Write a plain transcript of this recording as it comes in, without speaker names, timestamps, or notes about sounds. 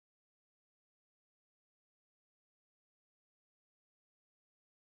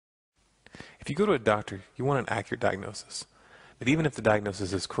If you go to a doctor, you want an accurate diagnosis. But even if the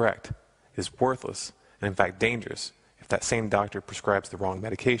diagnosis is correct, it is worthless and in fact dangerous if that same doctor prescribes the wrong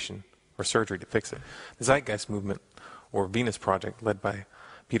medication or surgery to fix it. The Zeitgeist movement, or Venus Project, led by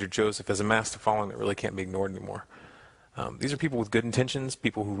Peter Joseph, has amassed a following that really can't be ignored anymore. These are people with good intentions,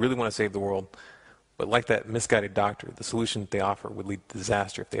 people who really want to save the world, but like that misguided doctor, the solution that they offer would lead to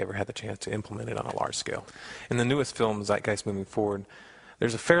disaster if they ever had the chance to implement it on a large scale. In the newest film, Zeitgeist Moving Forward,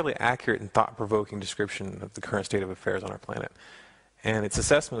 there's a fairly accurate and thought-provoking description of the current state of affairs on our planet. And its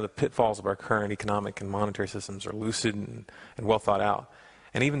assessment of the pitfalls of our current economic and monetary systems are lucid and well thought out.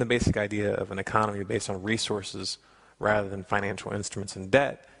 And even the basic idea of an economy based on resources rather than financial instruments and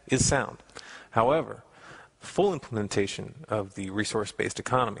debt is sound. However, full implementation of the resource-based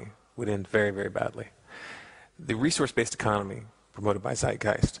economy would end very, very badly. The resource-based economy, promoted by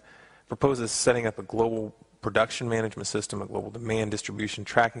Zeitgeist, proposes setting up a global production management system, a global demand distribution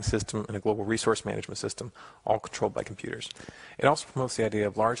tracking system, and a global resource management system, all controlled by computers. It also promotes the idea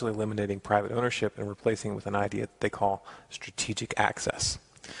of largely eliminating private ownership and replacing it with an idea that they call strategic access.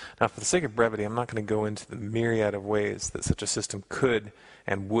 Now, for the sake of brevity, I'm not going to go into the myriad of ways that such a system could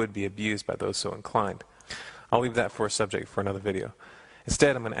and would be abused by those so inclined. I'll leave that for a subject for another video.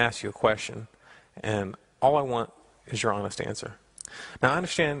 Instead, I'm going to ask you a question, and all I want is your honest answer. Now, I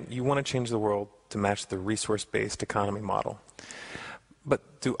understand you want to change the world to match the resource-based economy model.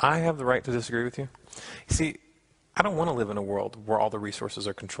 But do I have the right to disagree with you? You see, I don't want to live in a world where all the resources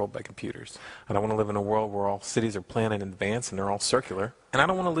are controlled by computers. I don't want to live in a world where all cities are planned in advance and they're all circular. And I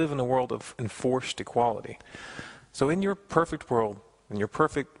don't want to live in a world of enforced equality. So in your perfect world, in your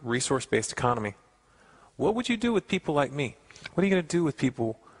perfect resource-based economy, what would you do with people like me? What are you going to do with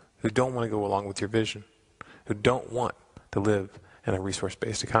people who don't want to go along with your vision, who don't want to live in a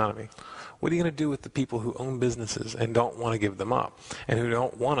resource-based economy? What are you going to do with the people who own businesses and don't want to give them up, and who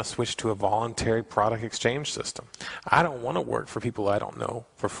don't want to switch to a voluntary product exchange system? I don't want to work for people I don't know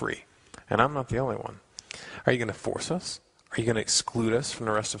for free, and I'm not the only one. Are you going to force us? Are you going to exclude us from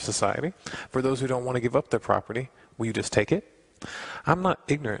the rest of society? For those who don't want to give up their property, will you just take it? I'm not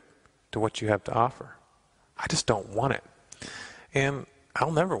ignorant to what you have to offer. I just don't want it. And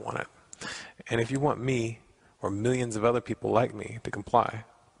I'll never want it. And if you want me, or millions of other people like me, to comply,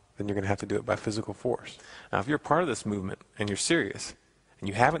 then you're going to have to do it by physical force. Now, if you're part of this movement, and you're serious, and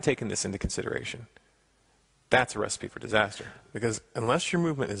you haven't taken this into consideration, that's a recipe for disaster. Because unless your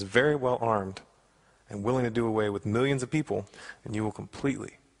movement is very well armed, and willing to do away with millions of people, then you will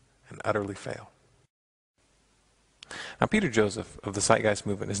completely and utterly fail. Now, Peter Joseph of the Zeitgeist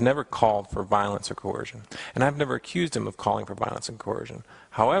movement has never called for violence or coercion, and I've never accused him of calling for violence and coercion.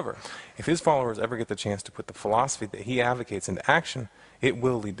 However, if his followers ever get the chance to put the philosophy that he advocates into action, it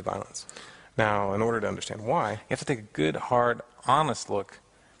will lead to violence. Now, in order to understand why, you have to take a good, hard, honest look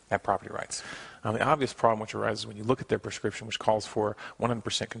at property rights. Now, the obvious problem which arises when you look at their prescription, which calls for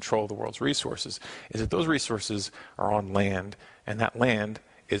 100% control of the world's resources, is that those resources are on land, and that land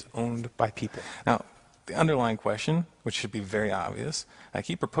is owned by people. Now, the underlying question, which should be very obvious, I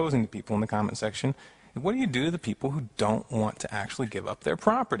keep proposing to people in the comment section, what do you do to the people who don't want to actually give up their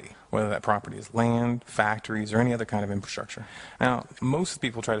property? Whether that property is land, factories, or any other kind of infrastructure. Now, most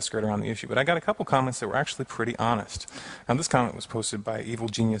people try to skirt around the issue, but I got a couple comments that were actually pretty honest. Now, this comment was posted by Evil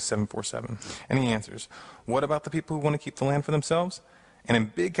Genius 747, and he answers, what about the people who want to keep the land for themselves? And in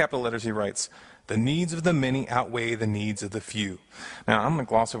big capital letters he writes, the needs of the many outweigh the needs of the few. Now, I'm going to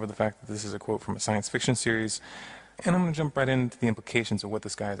gloss over the fact that this is a quote from a science fiction series, and I'm going to jump right into the implications of what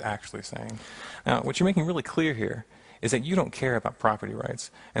this guy is actually saying. Now, what you're making really clear here is that you don't care about property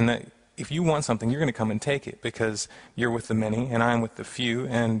rights, and that if you want something, you're going to come and take it because you're with the many and I'm with the few,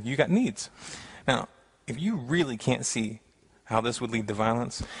 and you got needs. Now, if you really can't see how this would lead to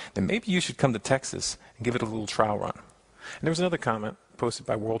violence, then maybe you should come to Texas and give it a little trial run. And there was another comment posted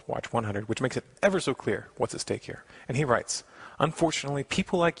by World Watch 100, which makes it ever so clear what's at stake here. And he writes, unfortunately,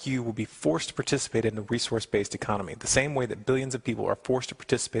 people like you will be forced to participate in a resource-based economy, the same way that billions of people are forced to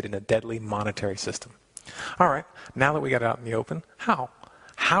participate in a deadly monetary system. All right, now that we got it out in the open, how?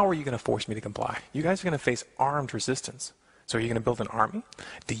 How are you going to force me to comply? You guys are going to face armed resistance. So are you going to build an army?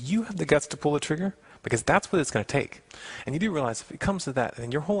 Do you have the guts to pull the trigger? Because that's what it's going to take. And you do realize if it comes to that,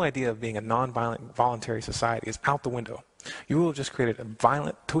 then your whole idea of being a non-violent, voluntary society is out the window. You will have just created a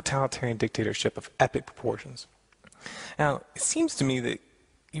violent, totalitarian dictatorship of epic proportions. Now, it seems to me that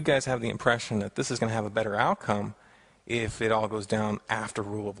you guys have the impression that this is going to have a better outcome if it all goes down after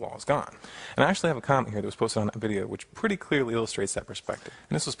rule of law is gone. And I actually have a comment here that was posted on that video which pretty clearly illustrates that perspective.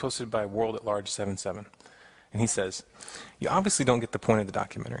 And this was posted by World at Large 77. And he says, you obviously don't get the point of the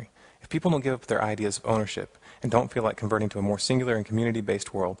documentary. If people don't give up their ideas of ownership and don't feel like converting to a more singular and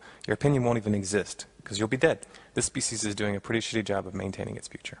community-based world, your opinion won't even exist, because you'll be dead. This species is doing a pretty shitty job of maintaining its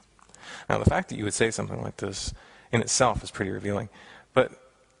future. Now, the fact that you would say something like this in itself is pretty revealing, but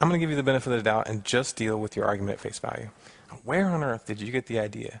I'm going to give you the benefit of the doubt and just deal with your argument at face value. Where on earth did you get the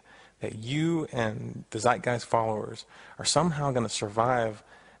idea that you and the Zeitgeist followers are somehow going to survive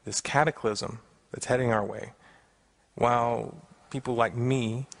this cataclysm that's heading our way, while people like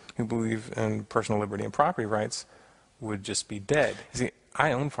me, who believe in personal liberty and property rights, would just be dead? You see,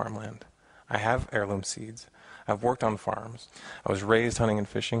 I own farmland. I have heirloom seeds. I've worked on farms. I was raised hunting and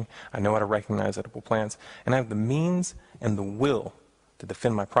fishing. I know how to recognize edible plants. And I have the means and the will to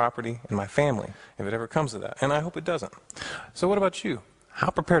defend my property and my family if it ever comes to that. And I hope it doesn't. So what about you? How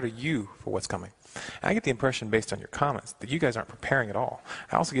prepared are you for what's coming? And I get the impression, based on your comments, that you guys aren't preparing at all.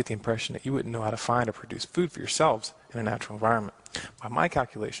 I also get the impression that you wouldn't know how to find or produce food for yourselves in a natural environment. By my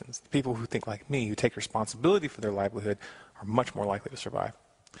calculations, the people who think like me, who take responsibility for their livelihood, are much more likely to survive.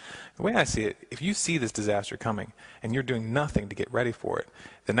 The way I see it, if you see this disaster coming and you're doing nothing to get ready for it,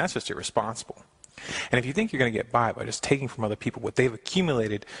 then that's just irresponsible. And if you think you're going to get by just taking from other people what they've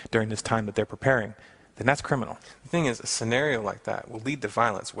accumulated during this time that they're preparing, then that's criminal. The thing is, a scenario like that will lead to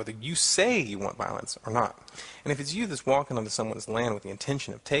violence, whether you say you want violence or not. And if it's you that's walking onto someone's land with the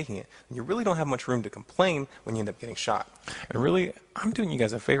intention of taking it, then you really don't have much room to complain when you end up getting shot. And really, I'm doing you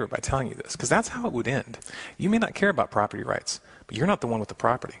guys a favor by telling you this, because that's how it would end. You may not care about property rights, but you're not the one with the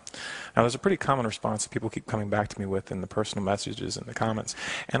property. Now, there's a pretty common response that people keep coming back to me with in the personal messages and the comments.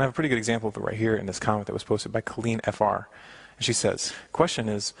 And I have a pretty good example of it right here in this comment that was posted by Colleen FR. And she says, question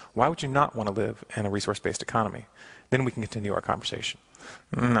is, why would you not want to live in a resource-based economy? Then we can continue our conversation.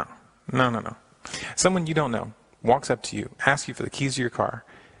 No. Someone you don't know walks up to you, asks you for the keys to your car.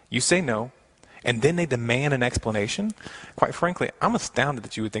 You say no, and then they demand an explanation? Quite frankly, I'm astounded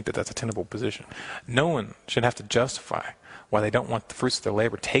that you would think that that's a tenable position. No one should have to justify why they don't want the fruits of their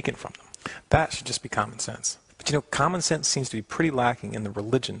labor taken from them. That should just be common sense. But you know, common sense seems to be pretty lacking in the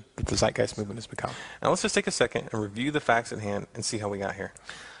religion that the Zeitgeist movement has become. Now let's just take a second and review the facts at hand and see how we got here.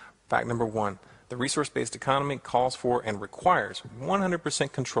 Fact number one, the resource-based economy calls for and requires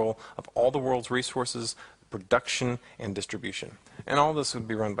 100% control of all the world's resources, production, and distribution. And all this would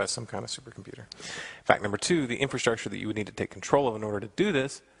be run by some kind of supercomputer. Fact number two, the infrastructure that you would need to take control of in order to do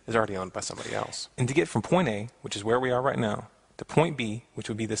this is already owned by somebody else. And to get from point A, which is where we are right now, to point B, which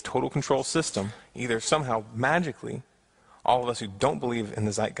would be this total control system, either somehow magically, all of us who don't believe in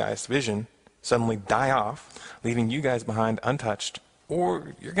the Zeitgeist vision suddenly die off, leaving you guys behind untouched,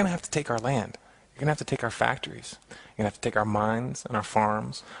 or you're going to have to take our land. You're going to have to take our factories. You're going to have to take our mines and our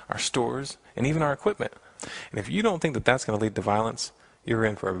farms, our stores, and even our equipment. And if you don't think that that's going to lead to violence, you're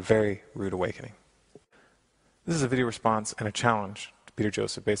in for a very rude awakening. This is a video response and a challenge to Peter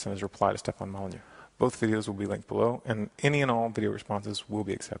Joseph based on his reply to Stefan Molyneux. Both videos will be linked below, and any and all video responses will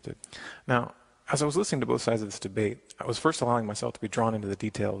be accepted. Now, as I was listening to both sides of this debate, I was first allowing myself to be drawn into the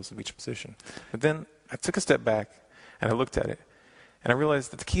details of each position. But then I took a step back, and I looked at it, and I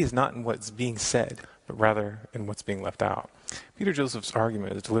realized that the key is not in what's being said, but rather in what's being left out. Peter Joseph's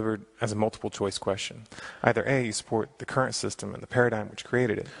argument is delivered as a multiple-choice question. Either A, you support the current system and the paradigm which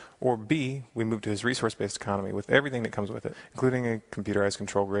created it, or B, we move to his resource-based economy with everything that comes with it, including a computerized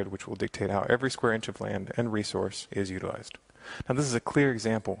control grid which will dictate how every square inch of land and resource is utilized. Now, this is a clear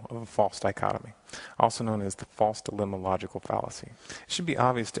example of a false dichotomy, also known as the false dilemma logical fallacy. It should be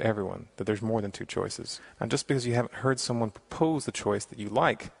obvious to everyone that there's more than two choices. Now, just because you haven't heard someone propose the choice that you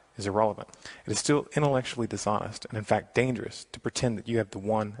like is irrelevant. It is still intellectually dishonest and, in fact, dangerous to pretend that you have the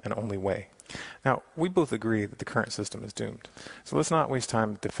one and only way. Now, we both agree that the current system is doomed. So let's not waste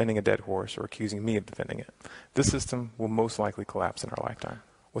time defending a dead horse or accusing me of defending it. This system will most likely collapse in our lifetime.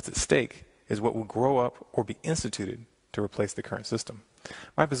 What's at stake is what will grow up or be instituted to replace the current system.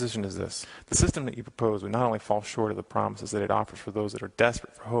 My position is this. The system that you propose would not only fall short of the promises that it offers for those that are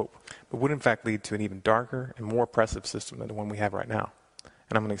desperate for hope, but would in fact lead to an even darker and more oppressive system than the one we have right now.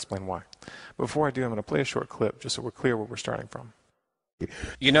 And I'm going to explain why. But before I do, I'm going to play a short clip just so we're clear where we're starting from.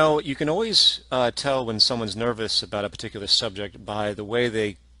 You know, you can always tell when someone's nervous about a particular subject by the way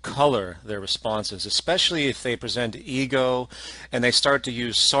they color their responses, especially if they present ego and they start to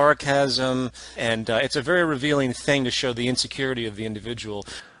use sarcasm, and it's a very revealing thing to show the insecurity of the individual.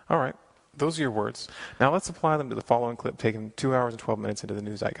 All right, those are your words. Now let's apply them to the following clip taken 2 hours and 12 minutes into the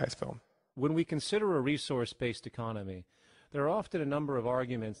new Zeitgeist film. When we consider a resource-based economy, there are often a number of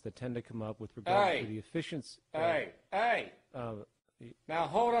arguments that tend to come up with regard to the efficiency. Now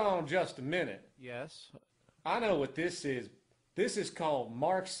hold on just a minute. Yes. I know what this is. This is called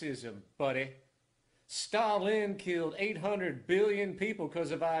Marxism, buddy. Stalin killed 800 billion people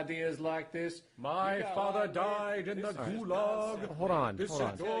because of ideas like this. My father died in the gulag. Hold on.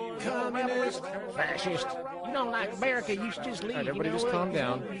 Communist, fascist. You don't like America, you should just leave. All right, everybody just calm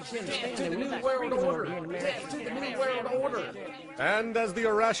down. To the New World Order. To the New World Order. And as the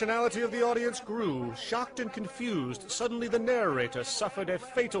irrationality of the audience grew, shocked and confused, suddenly the narrator suffered a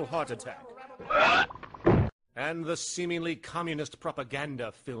fatal heart attack. And the seemingly communist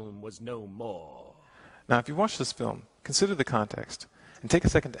propaganda film was no more. Now, if you watch this film, consider the context, and take a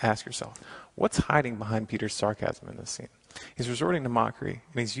second to ask yourself, what's hiding behind Peter's sarcasm in this scene? He's resorting to mockery,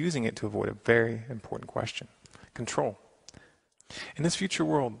 and he's using it to avoid a very important question: control. In this future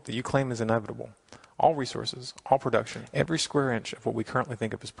world that you claim is inevitable, all resources, all production, every square inch of what we currently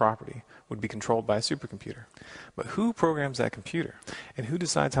think of as property would be controlled by a supercomputer. But who programs that computer? And who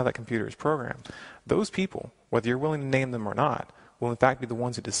decides how that computer is programmed? Those people, whether you're willing to name them or not, will in fact be the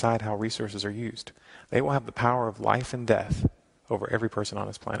ones who decide how resources are used. They will have the power of life and death over every person on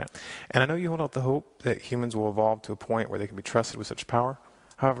this planet. And I know you hold out the hope that humans will evolve to a point where they can be trusted with such power.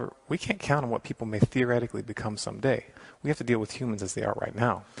 However, we can't count on what people may theoretically become someday. We have to deal with humans as they are right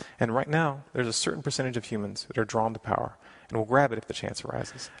now. And right now, there's a certain percentage of humans that are drawn to power and will grab it if the chance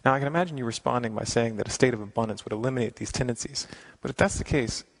arises. Now, I can imagine you responding by saying that a state of abundance would eliminate these tendencies. But if that's the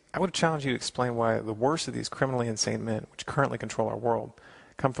case, I would challenge you to explain why the worst of these criminally insane men, which currently control our world,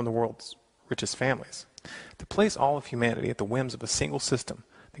 come from the world's richest families. To place all of humanity at the whims of a single system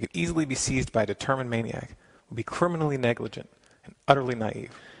that could easily be seized by a determined maniac would be criminally negligent and utterly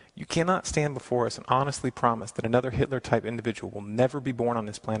naive. You cannot stand before us and honestly promise that another Hitler-type individual will never be born on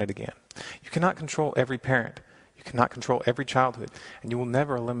this planet again. You cannot control every parent. You cannot control every childhood, and you will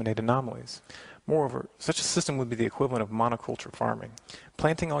never eliminate anomalies. Moreover, such a system would be the equivalent of monoculture farming.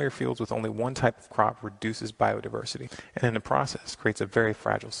 Planting all your fields with only one type of crop reduces biodiversity, and in the process creates a very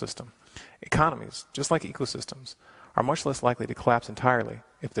fragile system. Economies, just like ecosystems, are much less likely to collapse entirely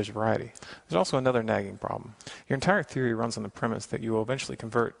if there's variety. There's also another nagging problem. Your entire theory runs on the premise that you will eventually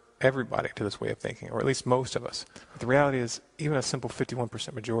convert everybody to this way of thinking, or at least most of us. But the reality is, even a simple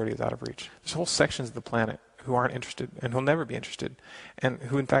 51% majority is out of reach. There's whole sections of the planet who aren't interested, and who'll never be interested, and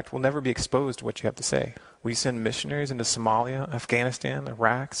who in fact will never be exposed to what you have to say. Will you send missionaries into Somalia, Afghanistan,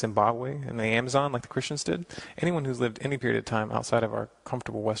 Iraq, Zimbabwe, and the Amazon like the Christians did? Anyone who's lived any period of time outside of our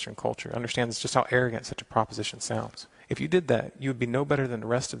comfortable Western culture understands just how arrogant such a proposition sounds. If you did that, you would be no better than the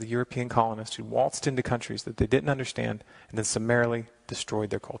rest of the European colonists who waltzed into countries that they didn't understand and then summarily destroyed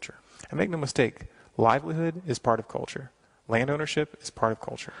their culture. And make no mistake, livelihood is part of culture. Land ownership is part of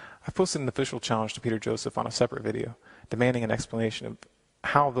culture. I've posted an official challenge to Peter Joseph on a separate video, demanding an explanation of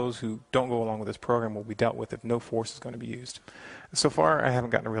how those who don't go along with this program will be dealt with if no force is going to be used. So far, I haven't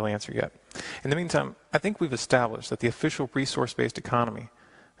gotten a real answer yet. In the meantime, I think we've established that the official resource-based economy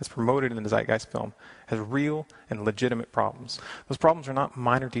that's promoted in the Zeitgeist film has real and legitimate problems. Those problems are not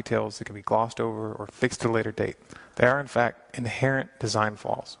minor details that can be glossed over or fixed at a later date. They are, in fact, inherent design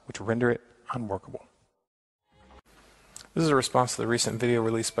flaws, which render it unworkable. This is a response to the recent video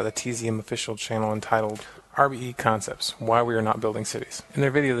released by the TZM official channel entitled RBE Concepts, Why We Are Not Building Cities. In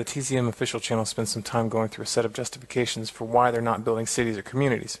their video, the TZM official channel spends some time going through a set of justifications for why they're not building cities or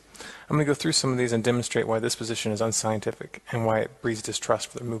communities. I'm going to go through some of these and demonstrate why this position is unscientific and why it breeds distrust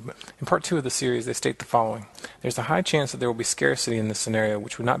for their movement. In part 2 of the series, they state the following. There's a high chance that there will be scarcity in this scenario,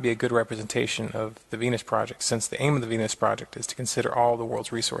 which would not be a good representation of the Venus Project, since the aim of the Venus Project is to consider all the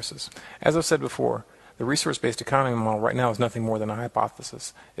world's resources. As I've said before, the resource-based economy model right now is nothing more than a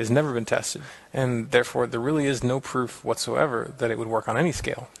hypothesis. It has never been tested, and therefore there really is no proof whatsoever that it would work on any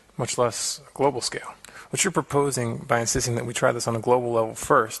scale, much less a global scale. What you're proposing by insisting that we try this on a global level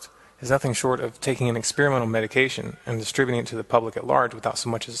first is nothing short of taking an experimental medication and distributing it to the public at large without so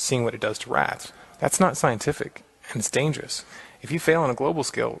much as seeing what it does to rats. That's not scientific, and it's dangerous. If you fail on a global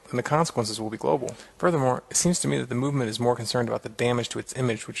scale, then the consequences will be global. Furthermore, it seems to me that the movement is more concerned about the damage to its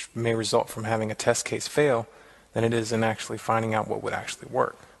image which may result from having a test case fail than it is in actually finding out what would actually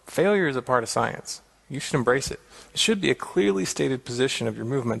work. Failure is a part of science. You should embrace it. It should be a clearly stated position of your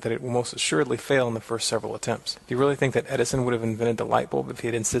movement that it will most assuredly fail in the first several attempts. Do you really think that Edison would have invented the light bulb if he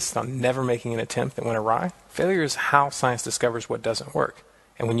had insisted on never making an attempt that went awry? Failure is how science discovers what doesn't work.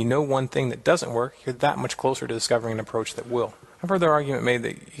 And when you know one thing that doesn't work, you're that much closer to discovering an approach that will. I've heard the argument made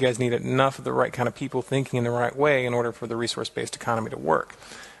that you guys need enough of the right kind of people thinking in the right way in order for the resource-based economy to work.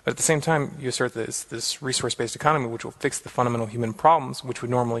 But at the same time, you assert that it's this resource-based economy which will fix the fundamental human problems which would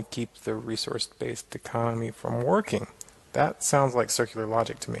normally keep the resource-based economy from working. That sounds like circular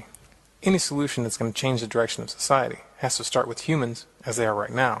logic to me. Any solution that's going to change the direction of society has to start with humans as they are right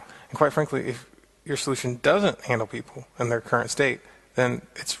now. And quite frankly, if your solution doesn't handle people in their current state, then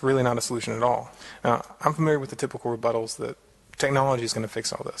it's really not a solution at all. Now, I'm familiar with the typical rebuttals that technology is going to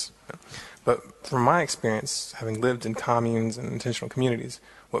fix all this. But from my experience, having lived in communes and intentional communities,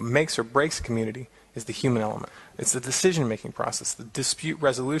 what makes or breaks a community is the human element. It's the decision-making process, the dispute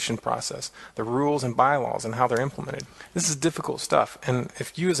resolution process, the rules and bylaws and how they're implemented. This is difficult stuff, and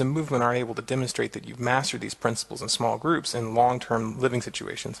if you as a movement aren't able to demonstrate that you've mastered these principles in small groups in long-term living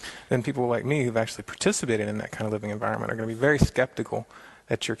situations, then people like me who've actually participated in that kind of living environment are going to be very skeptical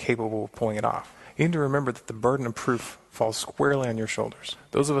that you're capable of pulling it off. You need to remember that the burden of proof falls squarely on your shoulders.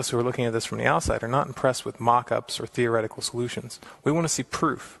 Those of us who are looking at this from the outside are not impressed with mock-ups or theoretical solutions. We want to see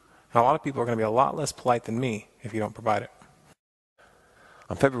proof. And a lot of people are going to be a lot less polite than me if you don't provide it.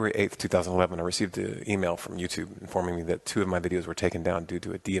 On February 8th, 2011, I received an email from YouTube informing me that 2 of my videos were taken down due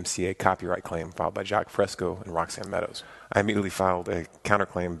to a DMCA copyright claim filed by Jacques Fresco and Roxanne Meadows. I immediately filed a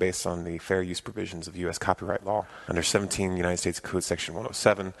counterclaim based on the fair use provisions of U.S. copyright law under 17 United States Code Section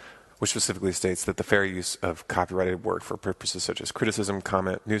 107, which specifically states that the fair use of copyrighted work for purposes such as criticism,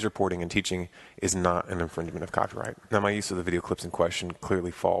 comment, news reporting, and teaching is not an infringement of copyright. Now, my use of the video clips in question clearly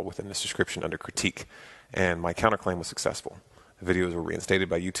fall within this description under critique, and my counterclaim was successful. The videos were reinstated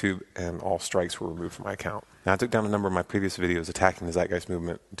by YouTube, and all strikes were removed from my account. Now, I took down a number of my previous videos attacking the Zeitgeist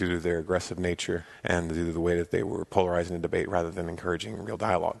movement due to their aggressive nature and due to the way that they were polarizing the debate rather than encouraging real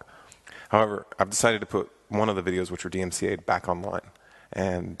dialogue. However, I've decided to put one of the videos which were DMCA'd back online,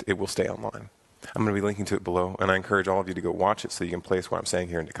 and it will stay online. I'm going to be linking to it below, and I encourage all of you to go watch it so you can place what I'm saying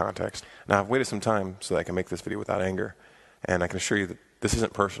here into context. Now, I've waited some time so that I can make this video without anger, and I can assure you that this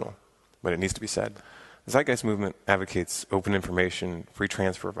isn't personal, but it needs to be said. The Zeitgeist movement advocates open information, free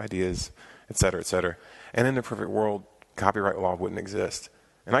transfer of ideas, etc., etc., and in a perfect world, copyright law wouldn't exist.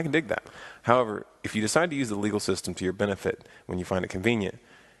 And I can dig that. However, if you decide to use the legal system to your benefit when you find it convenient,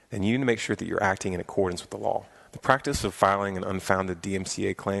 then you need to make sure that you're acting in accordance with the law. The practice of filing an unfounded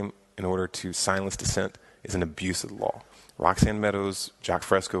DMCA claim in order to silence dissent is an abuse of the law. Roxanne Meadows, Jacques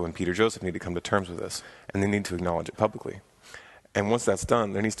Fresco, and Peter Joseph need to come to terms with this, and they need to acknowledge it publicly. And once that's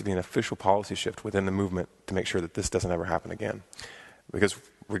done, there needs to be an official policy shift within the movement to make sure that this doesn't ever happen again. Because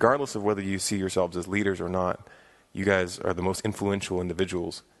regardless of whether you see yourselves as leaders or not, you guys are the most influential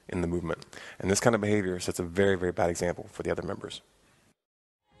individuals in the movement. And this kind of behavior sets a very, very bad example for the other members.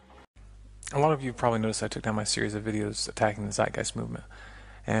 A lot of you probably noticed I took down my series of videos attacking the Zeitgeist movement.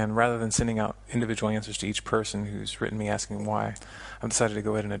 And rather than sending out individual answers to each person who's written me asking why, I've decided to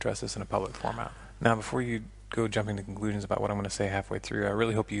go ahead and address this in a public format. Now, before you go jumping to conclusions about what I'm going to say halfway through, I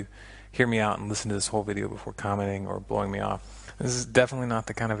really hope you hear me out and listen to this whole video before commenting or blowing me off. This is definitely not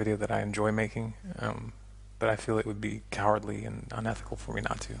the kind of video that I enjoy making, but I feel it would be cowardly and unethical for me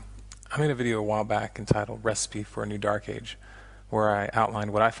not to. I made a video a while back entitled Recipe for a New Dark Age, where I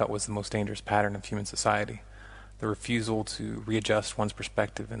outlined what I felt was the most dangerous pattern of human society, the refusal to readjust one's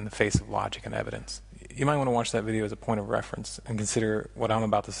perspective in the face of logic and evidence. You might want to watch that video as a point of reference and consider what I'm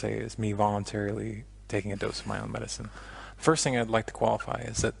about to say as me voluntarily taking a dose of my own medicine. The first thing I'd like to qualify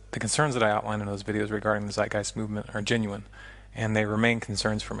is that the concerns that I outlined in those videos regarding the Zeitgeist movement are genuine, and they remain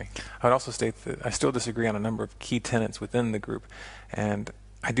concerns for me. I would also state that I still disagree on a number of key tenets within the group, and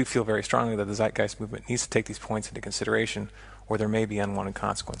I do feel very strongly that the Zeitgeist movement needs to take these points into consideration, or there may be unwanted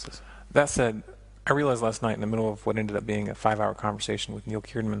consequences. That said, I realized last night in the middle of what ended up being a 5-hour conversation with Neil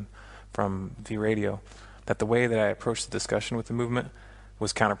Kiernan from V-Radio that the way that I approached the discussion with the movement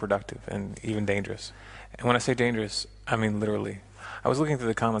was counterproductive and even dangerous. And when I say dangerous, I mean literally. I was looking through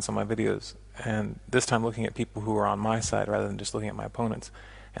the comments on my videos, and this time looking at people who were on my side rather than just looking at my opponents.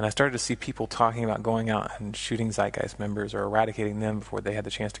 And I started to see people talking about going out and shooting Zeitgeist members or eradicating them before they had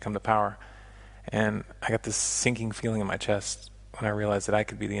the chance to come to power. And I got this sinking feeling in my chest when I realized that I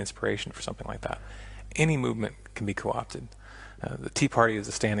could be the inspiration for something like that. Any movement can be co-opted. The Tea Party is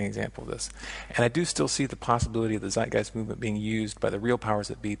a standing example of this. And I do still see the possibility of the Zeitgeist movement being used by the real powers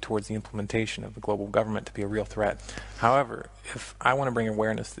that be towards the implementation of the global government to be a real threat. However, if I want to bring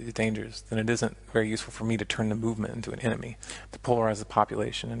awareness to these dangers, then it isn't very useful for me to turn the movement into an enemy, to polarize the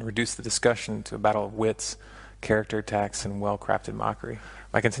population and reduce the discussion to a battle of wits, character attacks, and well-crafted mockery.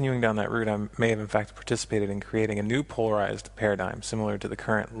 By continuing down that route, I may have in fact participated in creating a new polarized paradigm similar to the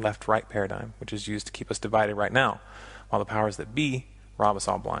current left-right paradigm, which is used to keep us divided right now, while the powers that be rob us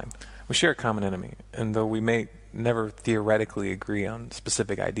all blind. We share a common enemy, and though we may never theoretically agree on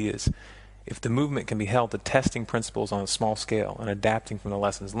specific ideas, if the movement can be held to testing principles on a small scale and adapting from the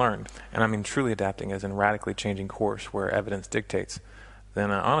lessons learned, and I mean truly adapting as in radically changing course where evidence dictates,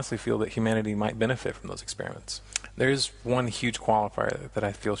 then I honestly feel that humanity might benefit from those experiments. There is one huge qualifier that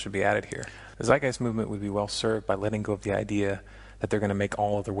I feel should be added here. The Zeitgeist movement would be well served by letting go of the idea that they're going to make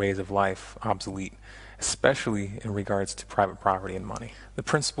all other ways of life obsolete, especially in regards to private property and money. The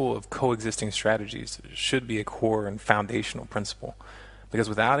principle of coexisting strategies should be a core and foundational principle, because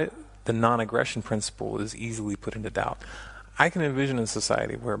without it, the non-aggression principle is easily put into doubt. I can envision a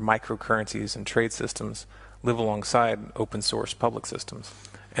society where microcurrencies and trade systems live alongside open source public systems.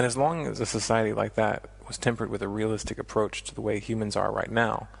 And as long as a society like that was tempered with a realistic approach to the way humans are right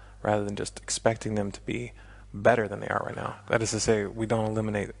now, rather than just expecting them to be better than they are right now. That is to say, we don't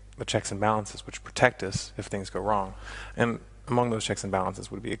eliminate the checks and balances which protect us if things go wrong. And among those checks and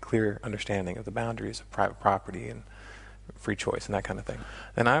balances would be a clear understanding of the boundaries of private property and free choice and that kind of thing.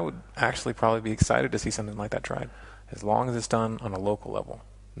 Then I would actually probably be excited to see something like that tried, as long as it's done on a local level,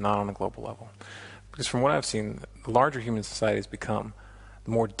 not on a global level. Because from what I've seen, the larger human societies become,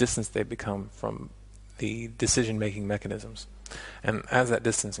 the more distant they become from the decision-making mechanisms. And as that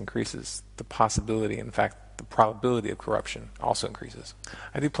distance increases, the possibility, in fact, the probability of corruption also increases.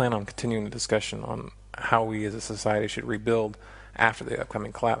 I do plan on continuing the discussion on how we as a society should rebuild after the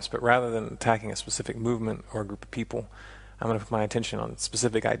upcoming collapse, but rather than attacking a specific movement or a group of people, I'm going to put my attention on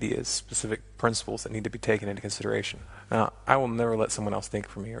specific ideas, specific principles that need to be taken into consideration. Now, I will never let someone else think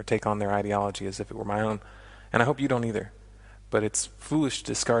for me or take on their ideology as if it were my own, and I hope you don't either. But it's foolish to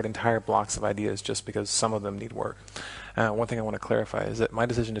discard entire blocks of ideas just because some of them need work. One thing I want to clarify is that my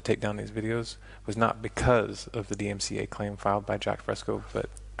decision to take down these videos was not because of the DMCA claim filed by Jack Fresco, but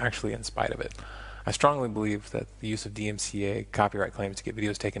actually in spite of it. I strongly believe that the use of DMCA copyright claims to get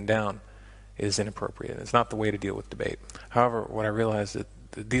videos taken down is inappropriate. It's not the way to deal with debate. However, what I realize is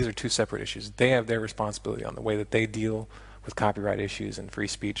that these are two separate issues. They have their responsibility on the way that they deal with copyright issues and free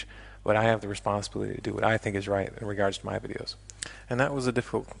speech, but I have the responsibility to do what I think is right in regards to my videos. And that was a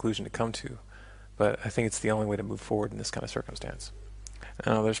difficult conclusion to come to, but I think it's the only way to move forward in this kind of circumstance.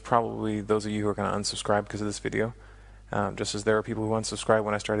 Now, there's probably those of you who are going to unsubscribe because of this video, just as there are people who unsubscribed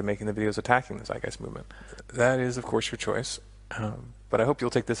when I started making the videos attacking the Zeitgeist movement. That is, of course, your choice, but I hope you'll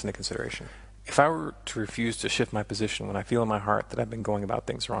take this into consideration. If I were to refuse to shift my position when I feel in my heart that I've been going about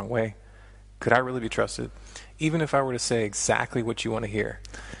things the wrong way, could I really be trusted? Even if I were to say exactly what you want to hear,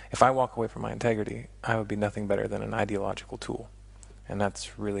 if I walk away from my integrity, I would be nothing better than an ideological tool. And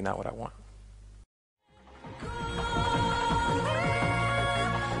that's really not what I want.